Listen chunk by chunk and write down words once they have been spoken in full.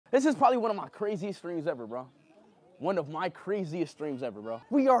This is probably one of my craziest streams ever, bro. One of my craziest streams ever, bro.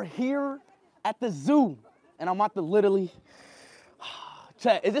 We are here at the zoo, and I'm about to literally,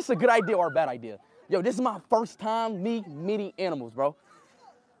 chat, is this a good idea or a bad idea? Yo, this is my first time meeting animals, bro.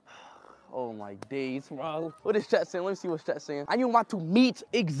 Oh my days, bro. What is chat saying? Let me see what chat's saying. I want to meet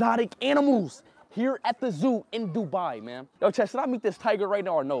exotic animals here at the zoo in Dubai, man. Yo, chat, should I meet this tiger right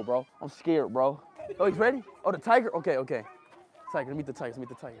now or no, bro? I'm scared, bro. Oh, he's ready? Oh, the tiger? Okay, okay. Tiger, meet the tiger, meet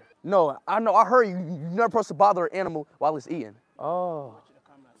the tiger. No, I know, I heard you're never supposed to bother an animal while it's eating. Oh.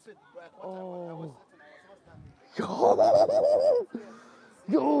 Oh. Yo.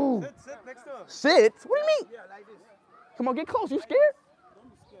 Yo. Sit next to him. Sit? What do you mean? Yeah, like this. Come on, get close. You scared? Don't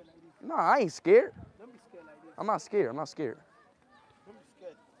be scared like this. Nah, I ain't scared. Don't be scared like this. I'm not scared. I'm not scared. Don't be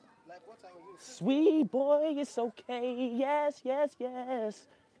scared. Like what time is it? Sweet boy, it's okay. Yes, yes, yes.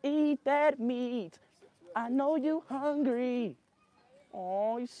 Eat that meat. I know you hungry.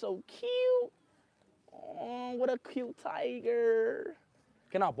 Oh, you're so cute. Oh, what a cute tiger.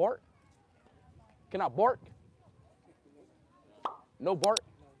 Can I bark? Can I bark? No bark?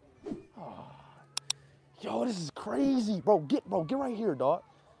 Oh. Yo, this is crazy, bro. Get right here, dog.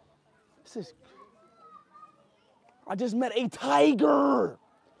 This is. I just met a tiger.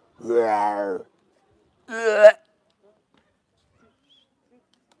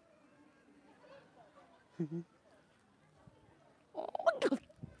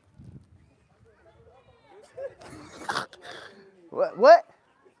 What?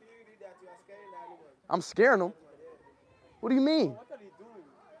 I'm scaring them. What do you mean? What are you doing?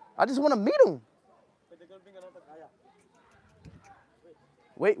 I just want to meet him. But they're gonna bring another guy.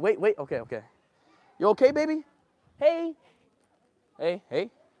 Wait. Okay. You okay, baby? Hey.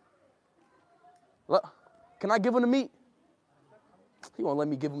 Look, can I give him the meat? He won't let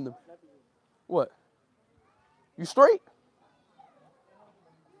me give him the. What? You straight?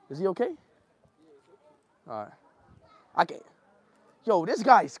 Is he okay? All right. I can't. Yo, this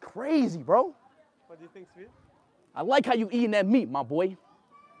guy's crazy, bro. What do you think, Sweet? I like how you eating that meat, my boy.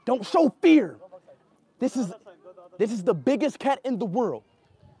 Don't show fear. This is the biggest cat in the world.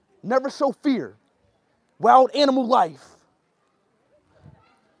 Never show fear. Wild animal life.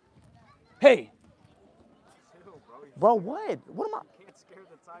 Hey. Bro, what? What am I?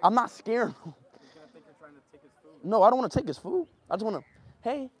 I'm not scared. He's gonna think you're trying to take his food. No, I don't want to take his food. I just want to,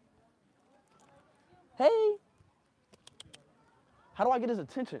 hey. How do I get his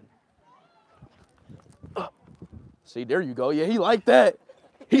attention? See, there you go. Yeah, he like that.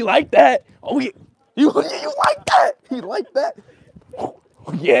 He like that. Oh, yeah. You like that. He like that.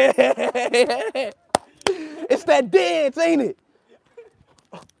 Yeah. It's that dance, ain't it?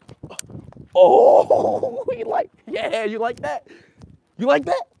 Oh, he like, yeah, you like that? You like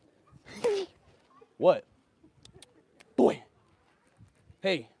that? What? Boy.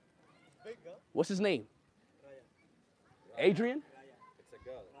 Hey. What's his name? Adrian? It's a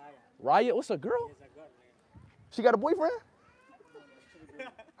girl. Raya? What's a girl? She got a boyfriend?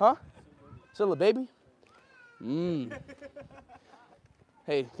 Huh? Still a baby?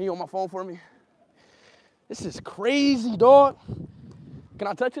 Hey, can you on my phone for me? This is crazy, dog. Can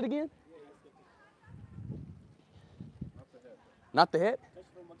I touch it again? Not the head?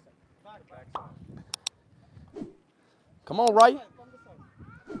 Come on, Raya.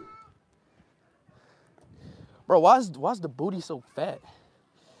 Bro, why's the booty so fat?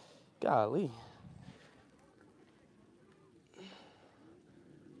 Golly.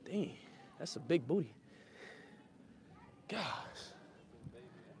 Dang, that's a big booty. Gosh.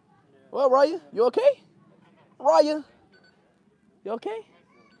 Well, Raya, you okay? Raya, you okay?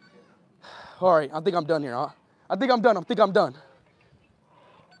 All right, I think I'm done here, huh? I think I'm done.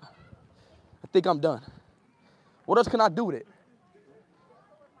 What else can I do with it?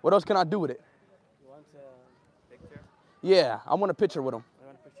 You want a picture? Yeah, I want a picture with him. You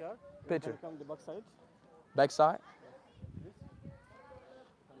want a picture? Picture. Come the back side. Back side? This.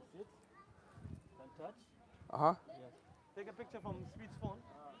 Can sit. Can touch. Uh-huh. Yes. Take a picture from Sweet's phone.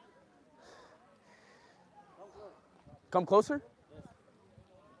 Come closer? Yes.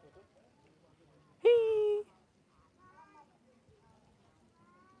 Hee.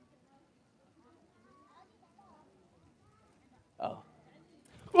 Oh.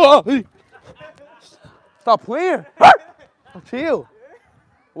 Oh! Hey. Stop playing. Chill.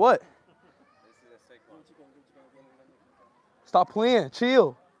 What? Stop playing.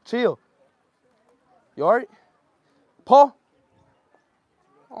 Chill. You all right? Paul?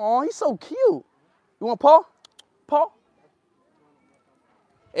 Oh, he's so cute. You want Paul?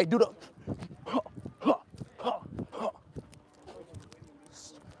 Hey, do the.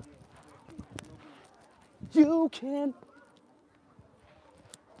 You can.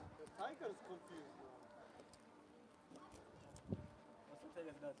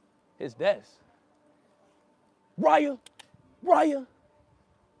 His desk. Raya. Raya.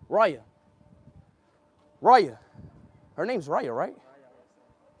 Raya. Raya. Her name's Raya, right?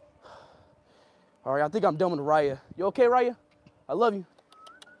 All right, I think I'm done with Raya. You okay, Raya? I love you.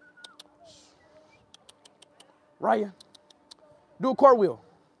 Raya, do a cartwheel.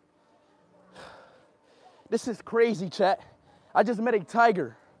 This is crazy, chat. I just met a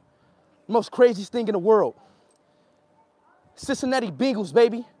tiger. Most craziest thing in the world. Cincinnati Bengals,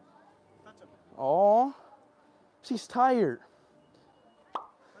 baby. Aw, she's tired.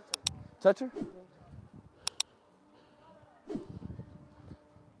 Touch her?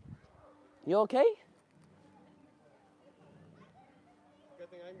 You okay?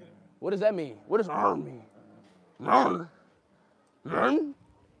 What does that mean? What does arm mean? Arm. Arm.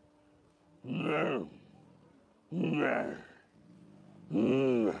 Arm.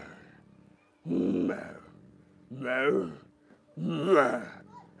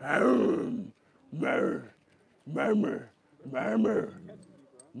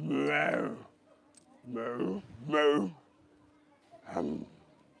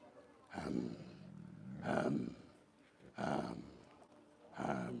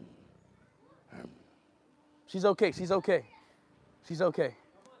 Arm. She's okay. She's okay. She's okay.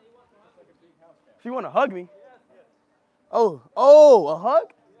 She want to hug me? Oh, a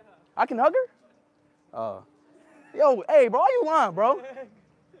hug? I can hug her? Yo, hey, bro, why you lying, bro?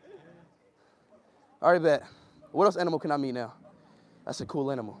 All right, bet. What else animal can I meet now? That's a cool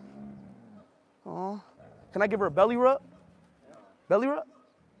animal. Aw. Can I give her a belly rub? Belly rub?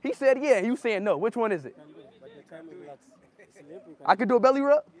 He said yeah. You saying no. Which one is it? I could do a belly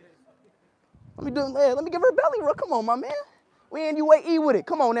rub? Let me give her a belly rub. Come on, my man. We in UAE with it.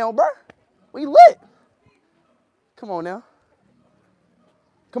 Come on now, bro. We lit. Come on now.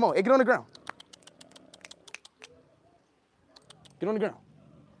 Come on, hey, get on the ground. Get on the ground.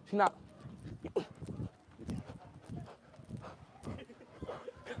 She's not.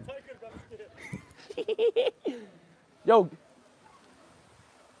 Yo.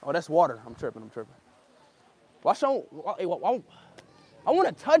 Oh, that's water. I'm tripping. Why don't, I want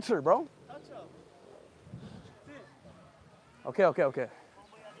to touch her, bro. Okay.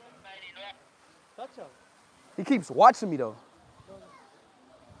 Touch her. He keeps watching me, though.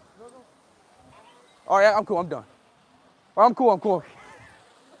 All right, I'm cool. I'm done. All right, I'm cool. I'm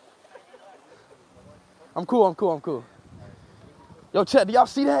cool. Yo, chat, do y'all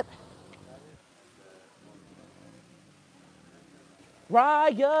see that?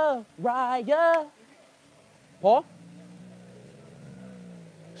 Raya. Paul?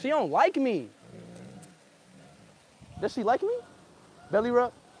 She don't like me. Does she like me? Belly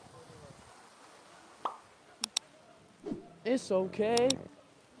rub? It's okay.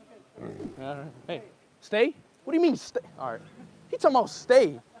 Hey, stay? What do you mean stay? All right. He talking about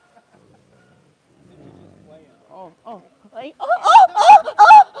stay.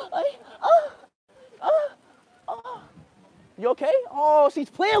 You okay? Oh, she's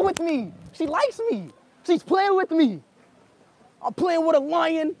playing with me. She likes me. She's playing with me. I'm playing with a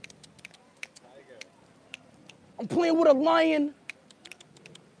lion.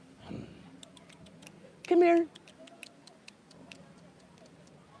 Come here.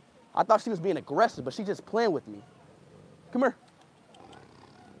 I thought she was being aggressive, but she's just playing with me. Come here.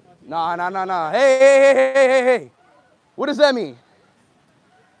 Nah. Hey. What does that mean?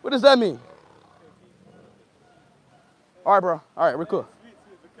 All right, bro. All right, we're cool.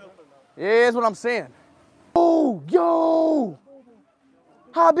 Yeah, that's what I'm saying. Oh, yo.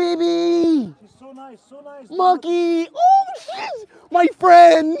 Habibi. She's so nice. Monkey. Oh, shit. My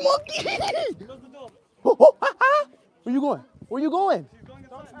friend, Monkey. Where you going?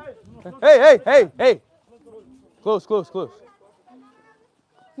 Hey. Close.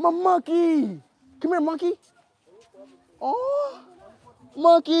 My monkey. Come here, monkey. Oh,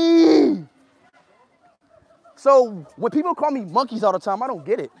 monkey. So when people call me monkeys all the time, I don't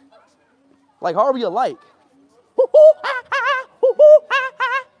get it. Like, how are we alike?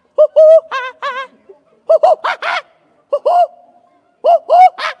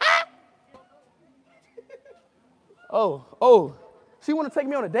 Oh, she want to take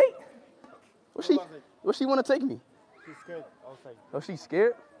me on a date? Where she want to take me? She's scared outside. Oh, she's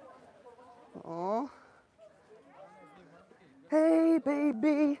scared? Aw. Hey,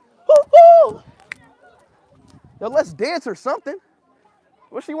 baby. Woo-hoo! Yo, let's dance or something.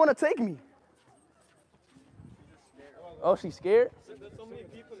 Where she want to take me? Oh, she's scared? There's so many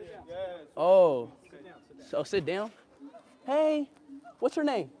people here. Yes. Oh. So sit down. Hey, what's your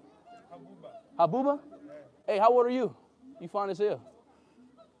name? Habuba. Hey, how old are you? You fine as hell.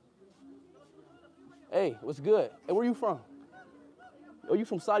 Hey, what's good? Hey, where you from? Oh, you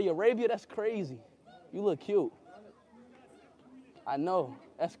from Saudi Arabia? That's crazy. You look cute. I know.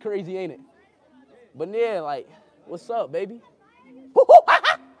 That's crazy, ain't it? But yeah, like, what's up, baby?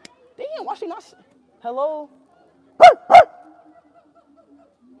 Damn, why she not? Hello?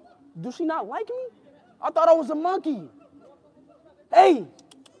 Do she not like me? I thought I was a monkey. Hey,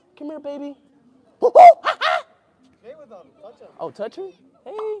 come here, baby. Play with them. Touch them. Oh, touch her?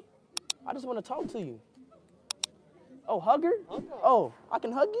 Hey, I just want to talk to you. Oh, hug her? Hug her. Oh, I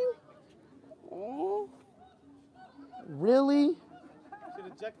can hug you? Oh, really? She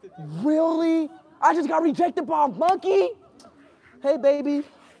rejected you. Really? I just got rejected by a monkey? Hey, baby.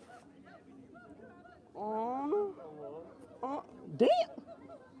 Damn.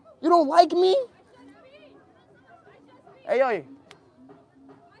 You don't like me? Hey, yo.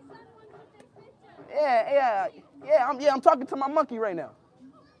 Yeah, I'm talking to my monkey right now.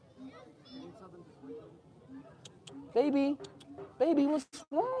 Baby, what's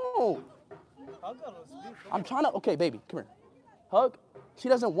wrong? Hug her. Speak. I'm trying to, okay, baby, come here. Hug? She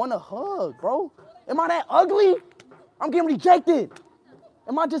doesn't want to hug, bro. Am I that ugly? I'm getting rejected.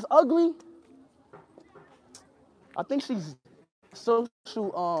 Am I just ugly? I think she's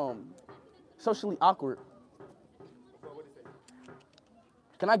socially awkward.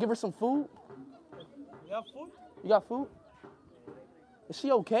 Can I give her some food? You have food? You got food? Is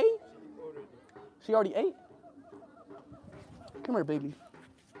she okay? She already ate? Come here, baby.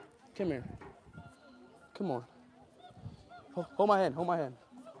 Come here. Come on. Hold my hand, hold my hand.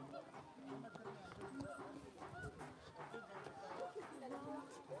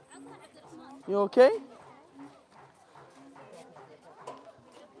 You okay?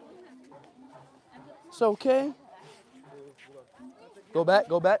 It's okay. Go back,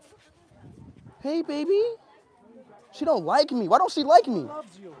 go back. Hey, baby. She don't like me. Why don't she like me?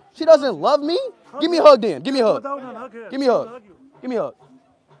 Loves you. She doesn't love me? Give me a hug then. Give me a hug. Go down and hug her. Give me a hug. She'll hug you. Give me a hug.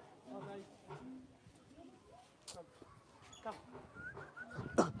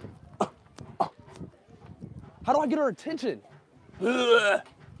 How do I get her attention?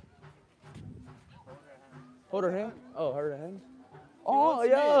 Hold her hand. Oh, her hand. Oh,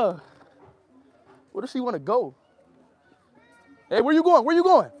 yeah. Where does she want to go? Hey, where you going? Where you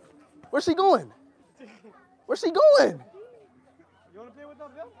going? Where's she going? Where's she going? You want to play with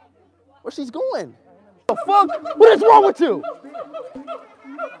them, yeah? Where she's going? The fuck? What is wrong with you?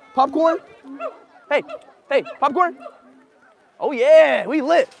 Popcorn? Hey, popcorn? Oh yeah, we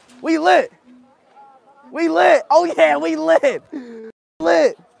lit. We lit. We lit. Oh yeah, we lit.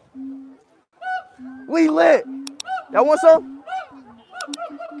 Lit. We lit. Y'all want some?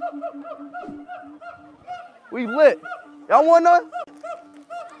 We lit. Y'all want none?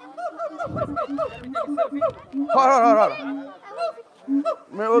 Hold on.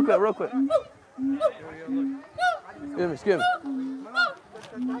 Real quick. Excuse me.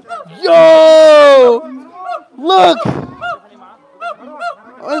 Yo! Look!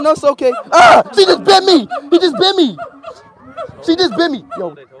 Oh, no, it's okay. Ah! She just bit me! He just bit me! She just bit me!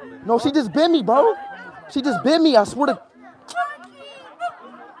 Yo. No, she just bit me, bro. She just bit me, I swear to...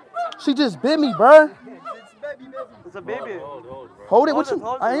 She just bit me, bro. It's a baby. Hold it. What you?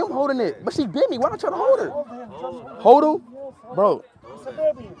 I am holding it, but she bit me. Why don't I try to hold her? Hold him, bro. It's a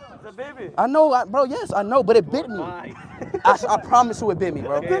baby. It's a baby. I know, bro. Yes, I know, but it bit me. I promise you, it bit me,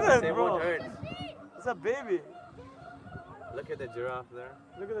 bro. Look at it, bro. It's a baby. Look at the giraffe there.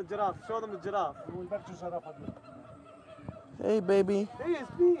 Look at the giraffe. Show them the giraffe. Hey, baby. Hey, it's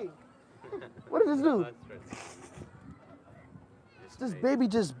peeing. What did this do? This baby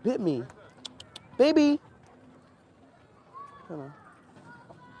just bit me. Baby. Hold on.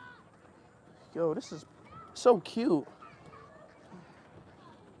 Yo, this is so cute.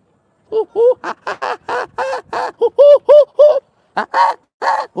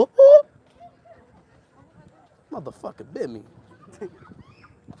 Motherfucker bit me.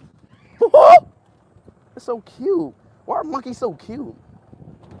 It's so cute. Why are monkeys so cute?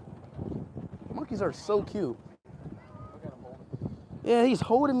 Monkeys are so cute. Yeah, he's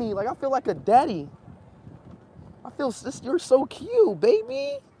holding me like I feel like a daddy. I feel you're so cute,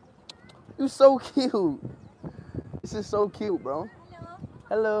 baby. You're so cute. This is so cute, bro.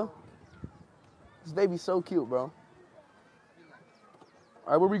 Hello. This baby's so cute, bro. All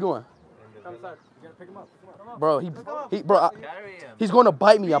right, where we going? Come inside. You gotta pick him up. Bro, he's gonna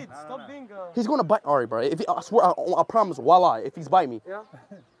bite me. Pete, stop being. He's gonna bite. All right, bro. If I swear, I promise. Voila. If he's bite me. Yeah.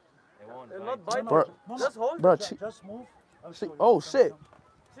 It won't They're bite. not biting. Bro, Just hold. bro. Just move. Oh shit.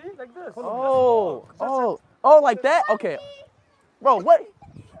 See, like this. Oh, like that? Okay. Bro, what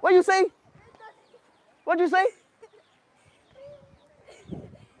you say? What'd you say?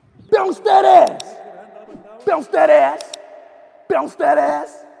 Bounce that ass. Bounce that ass. Bounce that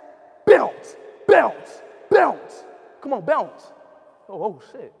ass. Bounce. Bounce. Bounce. Come on, bounce. Oh,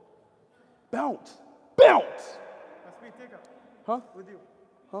 shit. Bounce. Bounce. iShowSpeed, take up. Huh? With you.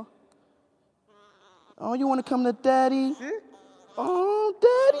 Huh? Oh, you want to come to daddy? See? Oh,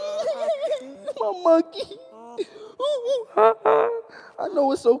 daddy. My monkey. I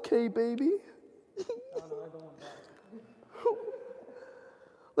know it's okay, baby.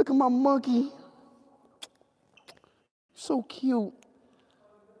 Look at my monkey. So cute.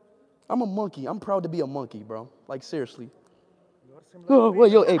 I'm a monkey. I'm proud to be a monkey, bro. Like, seriously. Oh,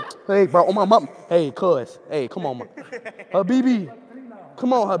 wait, yo, hey, bro, on my mom. Hey, cuz. Hey, come on, Habibi.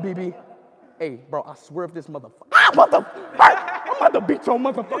 Come on, Habibi. Hey, bro, I swear if this motherfucker. I'm about to beat your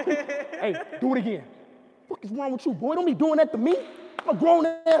motherfucker. Hey, do it again. What is wrong with you, boy? Don't be doing that to me. I'm a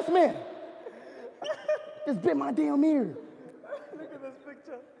grown-ass man. Just bit my damn ear. Look at this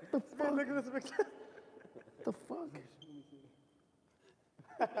picture. The fuck? Look at this picture. The fuck?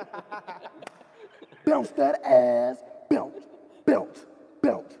 Bounce that ass. Bounce. Bounce.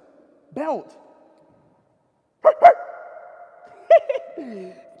 Bounce. Bounce.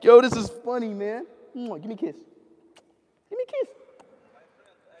 Yo, this is funny, man. Give me a kiss. Give me a kiss.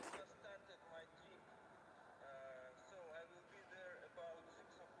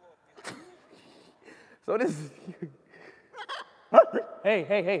 So this is.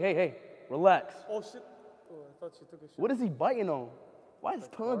 Hey. Relax. Oh, shit. Oh, I thought she took a shit. What is he biting on? Why his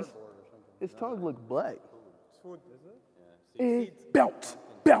tongue look black? It's food, is it? Hey, bounce.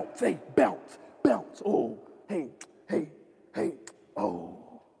 Bounce. Hey, bounce. Bounce. Oh, hey. Oh.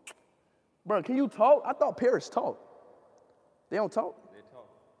 Bro, can you talk? I thought Paris talk. They don't talk? They talk.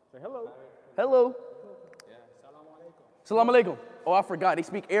 Say hello. Hello. Yeah. Salam alaikum. Oh, I forgot. They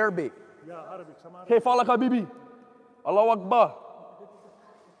speak Arabic. Yeah, Arabic. Some Arabic. Hey, Falak Habibi. Allahu Akbar.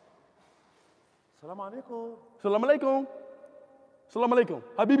 Salam alaikum. Salam alaikum. Salam alaikum.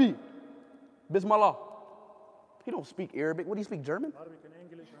 Habibi. Bismillah. He don't speak Arabic. What do you speak, German? Arabic and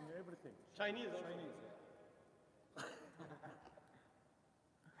English and everything. Chinese.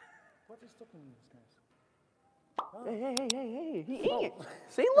 What is talking to these guys? Hey. He eat it.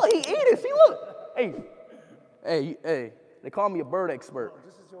 See, look, he ate it. See, look. Hey. They call me a bird expert. Oh,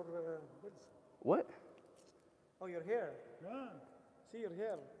 this is your, What? oh, your hair. Yeah. See your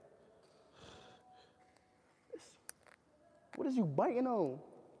hair. What is you biting on?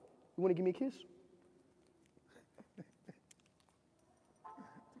 You want to give me a kiss?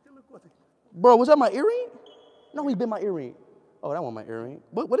 Take a look what it. Bro, was that my earring? No, he bit my earring. Oh, that wasn't my earring.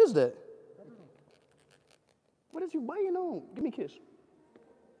 What is that? What is you biting on? Give me a kiss.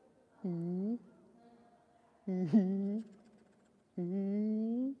 Salam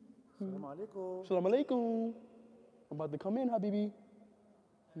alaikum. Salam alaikum. I'm about to come in, Habibi.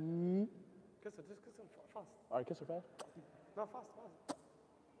 Kiss her, just kiss her fast. All right, kiss her fast. No, fast.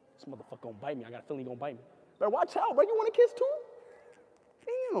 This motherfucker gonna bite me. I got a feeling he gonna bite me. Bro, watch out, bro. You want to kiss too?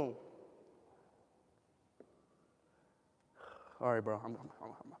 Damn. All right, bro.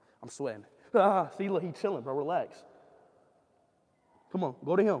 I'm sweating. See, look, he chilling, bro. Relax. Come on,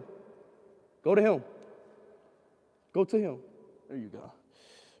 go to him. Go to him. Go to him. There you go.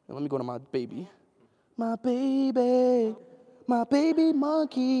 Now let me go to my baby. My baby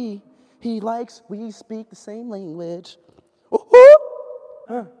monkey. He likes we speak the same language.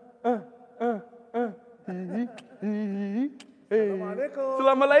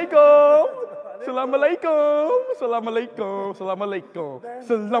 Salam alaikum. Salam alaikum. Salam alaikum. Salam alaikum.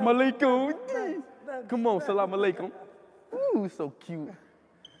 Salam alaikum. Come on, salam alaikum. Ooh, so cute.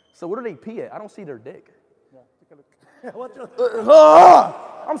 So where do they pee at? I don't see their dick. Yeah, take a look. What's your...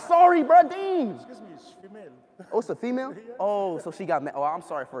 I'm sorry, bro. Damn. Excuse me, it's female. Oh, it's a female? Oh, so she got mad. Oh, I'm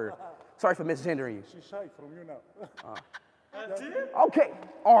sorry for misgendering you. She's shy from you now. Okay.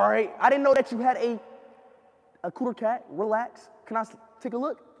 All right. I didn't know that you had a cooler cat. Relax. Can I take a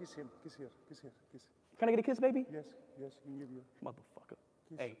look? Kiss him, kiss here, kiss. Can I get a kiss, baby? Yes, he can give you. Motherfucker.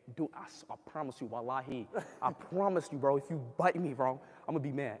 Hey, dude, I promise you, wallahi. I promise you, bro, if you bite me, bro, I'm going to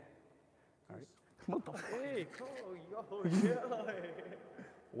be mad. All right? Motherfucker. Hey, oh, yo,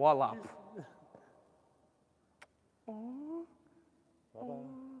 Wallah.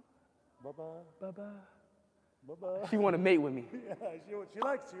 Bye-bye. She want to mate with me. Yeah, she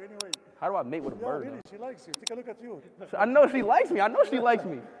likes you anyway. How do I mate with a Yeah, bird? really, she likes you. Take a look at you. I know she likes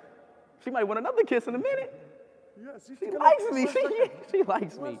me. She might want another kiss in a minute. Yeah, see, She take a look. likes me. One second. She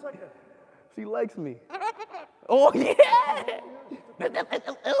likes 1 me. second. She likes me. Oh, yeah.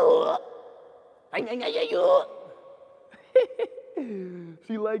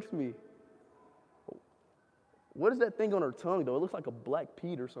 She likes me. What is that thing on her tongue, though? It looks like a black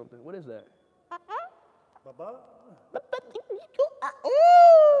Pete or something. What is that? Baba.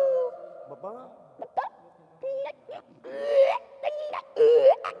 Baba.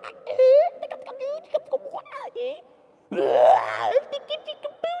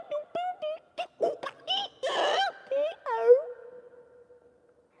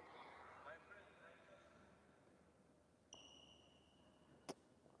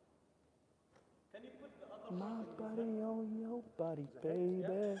 My body on your body,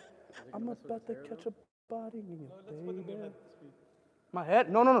 baby. I'm about to catch a body in your baby. My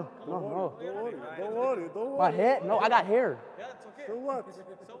head? No. Don't worry. My head? No, I got hair. Yeah, it's okay. So what?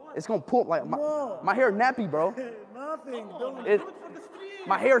 It's gonna pull like my hair nappy, bro. Nothing. Don't. It, For the stream.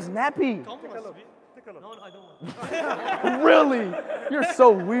 my hair's nappy. Come Take a on, look. sweet. Take a look. No, I don't want. Really? You're so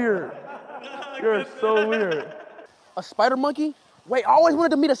weird. You're so weird. A spider monkey? Wait, I always wanted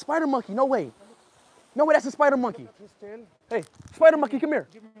to meet a spider monkey. No way. No way, that's a spider monkey. His tail. Hey, spider monkey, come here.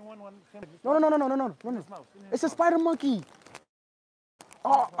 Give me one. No. It's a spider monkey.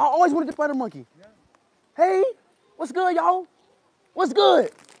 Oh, I always wanted the spider monkey. Hey, what's good, y'all? What's good?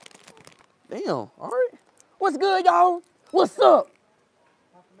 Damn, all right. What's good, y'all? What's up?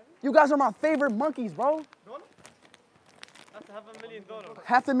 You guys are my favorite monkeys, bro. That's $500,000.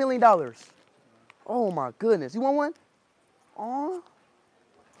 $500,000. Oh my goodness. You want one? Aw.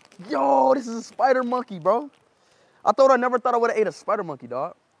 Yo, this is a spider monkey, bro. I never thought I would have ate a spider monkey,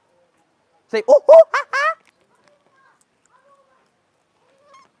 dog. Say, oh, ha, ha.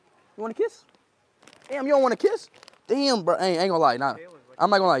 You want a kiss? Damn, you don't want a kiss? Damn, bro. Ain't gonna lie. Nah, I'm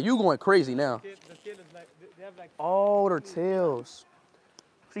not gonna lie. You going crazy now. The tail is like, they have like. Oh, their tails.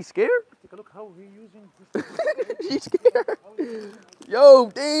 She scared? Take a look how he using his She's scared. Yo,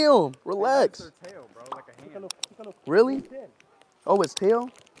 damn. Relax. Tail, bro, like a hand. Take a look. Really? Oh, its tail?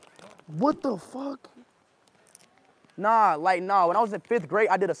 What the fuck? Nah. When I was in 5th grade,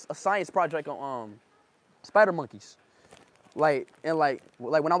 I did a science project on spider monkeys. Like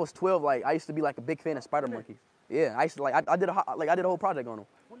when I was 12, like I used to be like a big fan of spider monkeys. Yeah, I used to I did a whole project on them.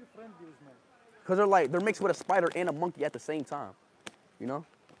 Only friend use, man. Cause they're mixed with a spider and a monkey at the same time. You know?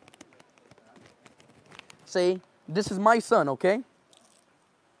 Say, this is my son, okay?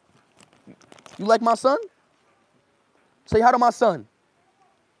 You like my son? Say hi to my son.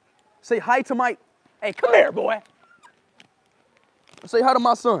 Say hi to my, hey, come here, boy. Say hi to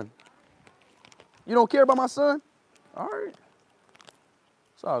my son. You don't care about my son? All right.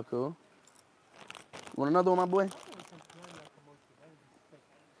 It's all cool. You want another one, my boy?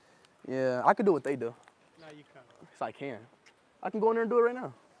 Yeah, I can do what they do. Nah, you can't. Yes, I can. I can go in there and do it right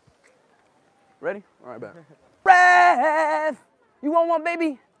now. Ready? All right, back. Rev! You want one,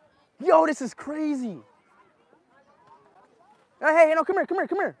 baby? Yo, this is crazy. Hey, no, come here.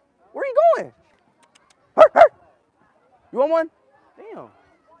 Where are you going? Her. You want one? Damn.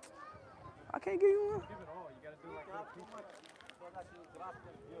 I can't give you one. Give it all. You gotta do like a little piece.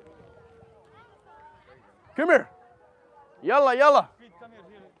 Come here. Yalla. Sweet, come here.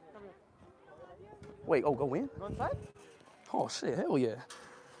 Wait, go in? Go inside? Oh, shit, hell yeah.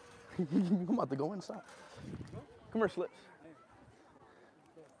 I'm about to go inside. Come here, Slips.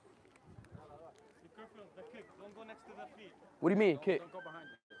 Be careful of the kick. Don't go next to the feet. What do you mean, kick? Don't go behind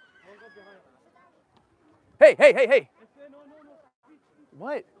it. Don't go behind it. Hey. No.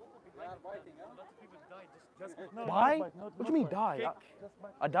 What? Lots of people die just No, Why? not bite, not What you mean bite. die?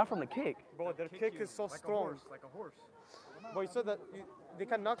 I died from the kick. Bro, their kick is so strong. like a horse. Bro, you said that they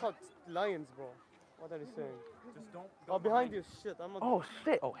can knock out lions, bro. What are you saying? Just don't. Oh, behind you, shit. I'm not. Oh,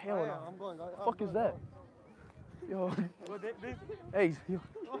 shit. Oh, hell yeah, no. I'm going. What the fuck is that? Yo. Well, Hey,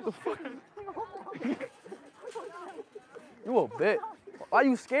 what the fuck? You a bit. Why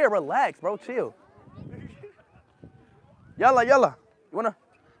you scared? Relax, bro. Chill. Yalla. You wanna?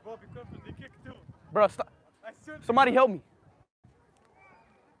 Bro, be careful. They kick too. Bro, stop. I swear. Somebody help me.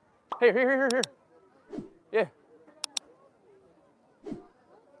 Here. Yeah.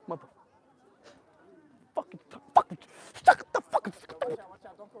 Mother. Fucking. Shut the fucking. Watch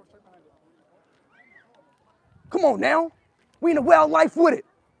out. Don't go straight behind you. Come on now. We in the wildlife with it.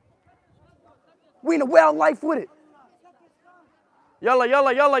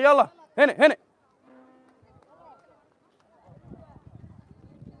 Yalla. Hit it.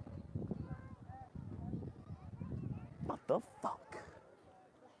 What the fuck?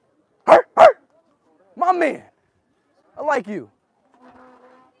 Her. My man. I like you.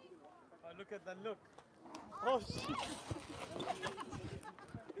 Oh, look at that look. Oh, shit.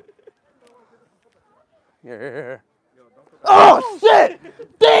 Here. Oh, shit!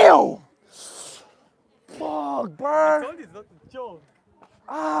 Damn! Fuck, I bro. told you it's not a joke.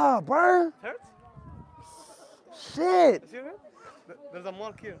 Ah, bro. Hurts? Shit. See it? There's a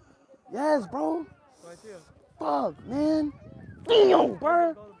mark here. Yes, bro. Right here. Fuck, man. Damn,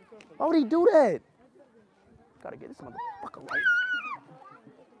 bro. Why would he do that? Gotta get this motherfucker right.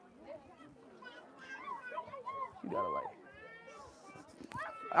 You gotta like.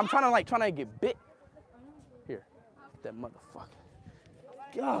 I'm trying to get bit. Here, that motherfucker.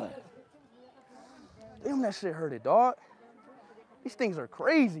 God. Damn, that shit hurted, dog. These things are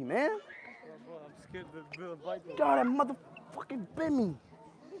crazy, man. Bro, I'm scared that they'll bite me. God, that motherfucking bit me.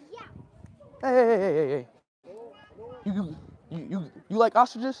 Hey. You like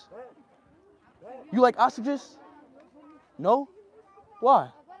ostriches? You like ostriches? No? Why?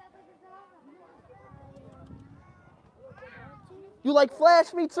 You like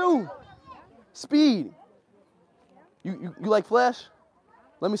Flash? Me too. Speed. You like Flash?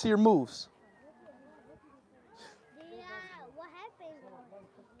 Let me see your moves. Yeah, what happened?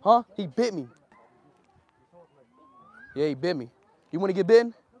 Huh? He bit me. Yeah, he bit me. You want to get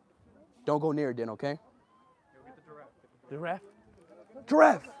bitten? Don't go near it then, okay? Get the giraffe.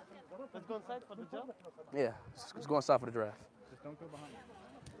 Giraffe? Giraffe! Let's go inside for the job. Yeah, let's go inside for the giraffe. Just don't go behind.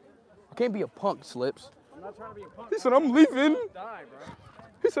 I can't be a punk, Slips. I'm not trying to be a punk. He said, I'm leaving. Die, bro.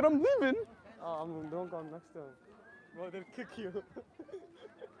 He said, I'm leaving. Oh, don't go next to him. Bro, they'll kick you.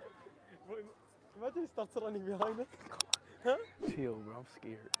 Bro, imagine he starts running behind us. Huh? Chill, bro. I'm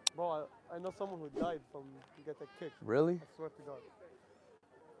scared. Bro, I know someone who died from getting kicked. Really? I swear to God.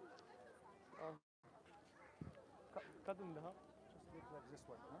 Cut in the half. Just look like this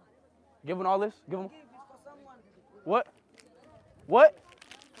one, huh? Give him all this? Give him. What? What?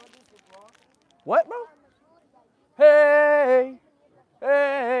 What, bro? Hey!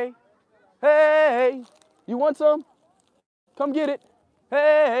 Hey! You want some? Come get it.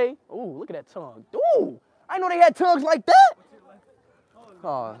 Hey! Ooh, look at that tongue. Ooh! I know they had tongues like that!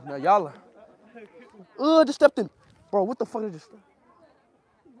 Oh, no, y'all. Just stepped in. Bro, what the fuck is this? Bro,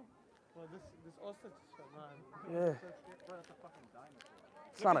 this ostrich, man. Yeah. Bro, that's a fucking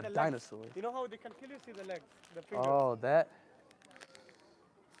dinosaur. It's not Look a at the legs. dinosaur. You know how they can kill you? See the legs, the fingers. Oh, that?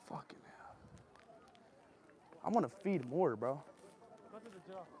 Fucking hell. I want to feed more, bro. Go to the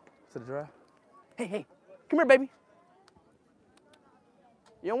giraffe. To the giraffe. Hey. Come here, baby.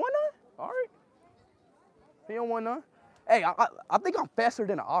 You don't want none? All right. You don't want none? Hey, I think I'm faster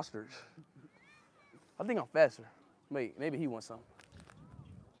than an ostrich. I think I'm faster. Wait, maybe he wants some.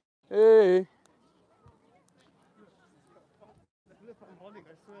 Hey. I'm holding,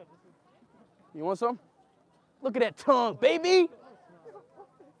 I swear. You want some? Look at that tongue, baby.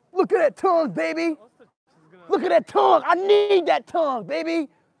 Look at that tongue, baby. Ostrich is gonna... Look at that tongue. I need that tongue, baby.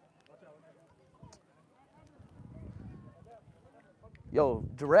 Yo,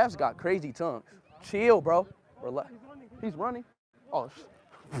 giraffes got crazy tongues. Chill, bro. Relax. He's running. Oh,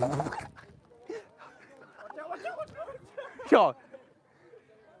 yo,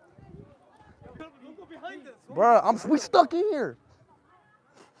 Don't go behind us. bro, we stuck in here.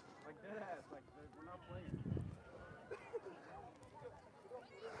 Like dead ass, like we're not playing.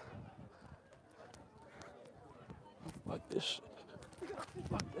 Fuck this shit.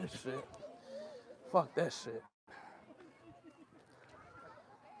 Fuck that shit. Fuck that shit.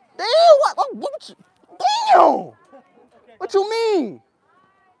 Damn, what you, damn! What you mean?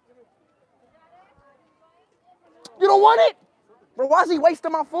 You don't want it? Bro, why is he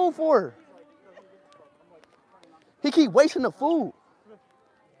wasting my food for? He keep wasting the food.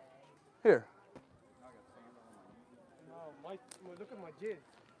 Here, No, look at my jizz.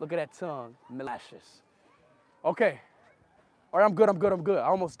 look at that tongue, malicious. Okay. All right, I'm good. I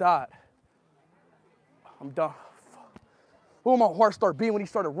almost died. I'm done. Oh, my heart started beating when he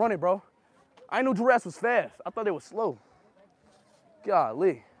started running, bro. I knew giraffes was fast. I thought they was slow.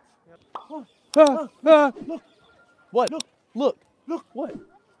 Golly. What? Look. What?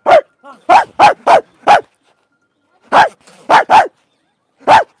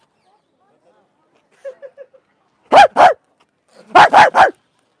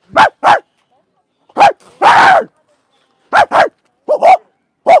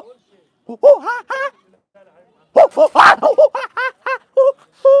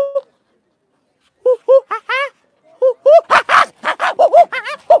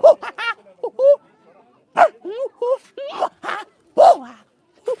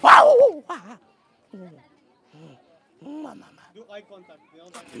 Do eye contact. They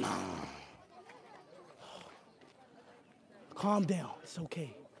don't like Calm down. It's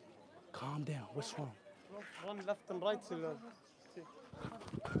okay. Calm down. What's wrong? Run left and right to learn.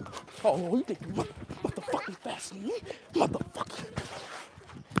 Oh, you think you motherfucking faster than me? Motherfucker.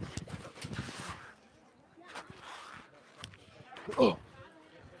 Oh.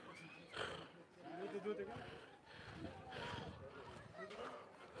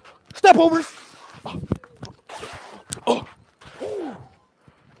 Step overs. Oh.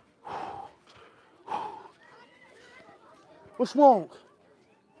 What's wrong?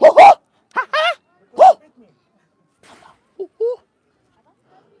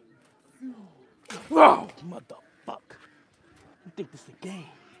 Oh, motherfucker. You think this is a game?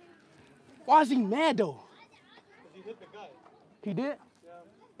 Why is he mad though? He hit the guy. He did? Yeah.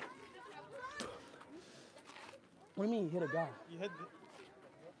 What do you mean he hit a guy? He hit the...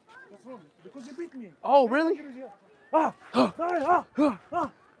 What's wrong? Because you beat me. Oh, really?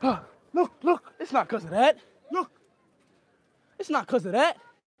 Look, look, It's not because of that. look. It's not because of that.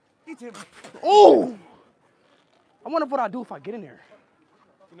 Eat him. Oh! I wonder what I'll do if I get in there.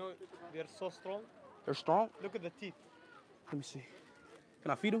 You know, they're so strong. They're strong. Look at the teeth. Let me see. Can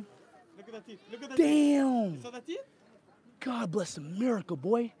I feed them? Look at the teeth. Look at the teeth. Damn! You saw the teeth? God bless America,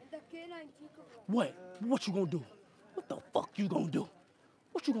 boy. What? What you gonna do? What the fuck you gonna do?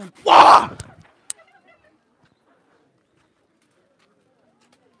 What you gonna do? Ah!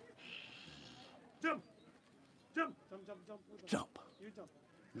 Jump. Jump. Jump, jump, jump. Jump. You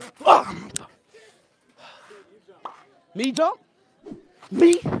jump. Ah! Me jump?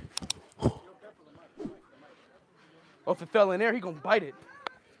 Me? Oh, if it fell in there, he gonna bite it.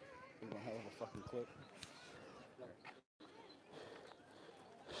 He's gonna have a fucking clip.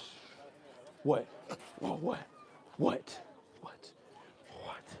 What? Oh, what? What? What?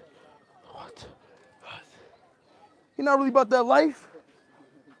 What? What? What? You're not really about that life?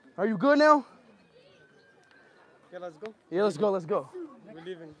 Are you good now? Yeah, let's go. Yeah, let's go, let's go. We're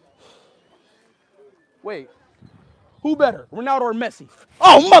leaving. Wait. Who better, Ronaldo or Messi?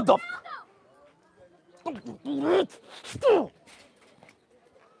 Oh, mother...